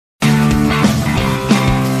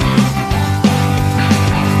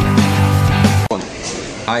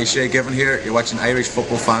Hi, Shay Given here. You're watching Irish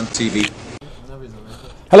Football Fan TV.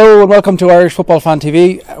 Hello and welcome to Irish Football Fan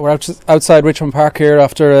TV. We're outside Richmond Park here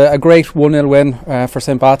after a great 1-0 win for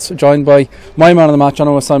St. Pat's, joined by my man of the match, I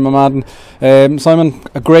know, Simon Madden. Simon,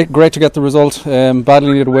 great to get the result,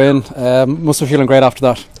 badly needed win. Must have feeling great after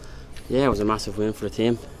that. Yeah, it was a massive win for the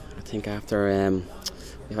team. I think after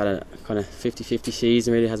we've had a kind of 50-50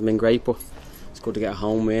 season, really hasn't been great, but it's good to get a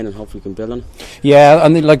home win and hopefully we can build on it. Yeah,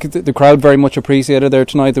 and the crowd very much appreciated there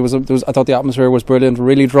tonight. There was I thought the atmosphere was brilliant,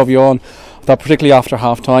 really drove you on. I thought particularly after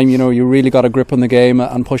half time, you really got a grip on the game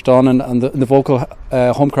and pushed on, and the vocal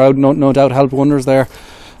home crowd no doubt helped wonders there.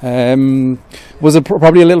 Was it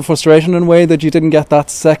probably a little frustration in a way that you didn't get that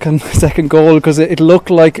second goal, because it looked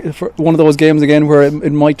like for one of those games again where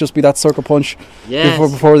it might just be that sucker punch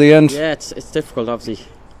before the end? Yeah, it's difficult, obviously.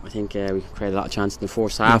 I think we created a lot of chances in the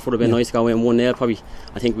first half. Would have been nice to go in 1-0. Probably,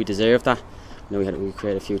 I think we deserved that. We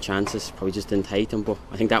created a few chances. Probably just didn't take them, but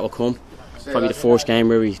I think that will come. Probably the first game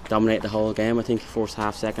where we dominated the whole game. I think first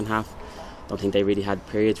half, second half. Don't think they really had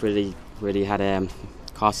periods really had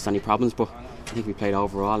caused us any problems. But I think we played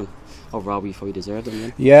overall, and overall we fully deserved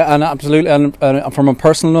it. Yeah, and absolutely. And from a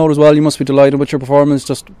personal note as well, you must be delighted with your performance.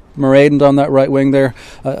 Just marauding down that right wing there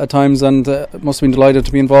at times, and must have been delighted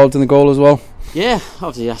to be involved in the goal as well. Yeah,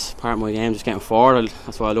 obviously that's part of my game, just getting forward.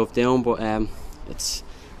 That's what I love doing, but it's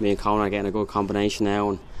me and Conor are getting a good combination now,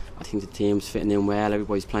 and I think the team's fitting in well,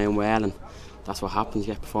 everybody's playing well, and that's what happens.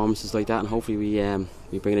 You get performances like that, and hopefully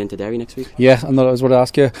we bring it into Derry next week. Yeah, and I was going to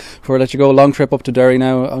ask you, before I let you go, a long trip up to Derry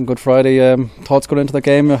now on Good Friday. Thoughts going into the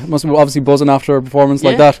game? Must be obviously buzzing after a performance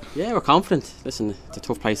like that. Yeah, we're confident. Listen, it's a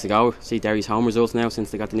tough place to go. See Derry's home results now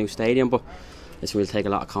since they got the new stadium, but listen, we'll take a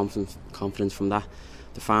lot of confidence from that.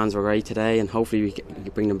 The fans were great today, and hopefully we can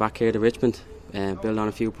bring them back here to Richmond, build on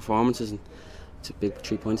a few performances, and it's a big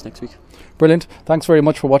 3 points next week. Brilliant. Thanks very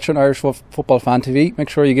much for watching Irish Football Fan TV. Make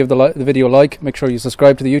sure you give the video a like, make sure you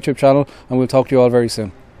subscribe to the YouTube channel, and we'll talk to you all very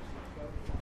soon.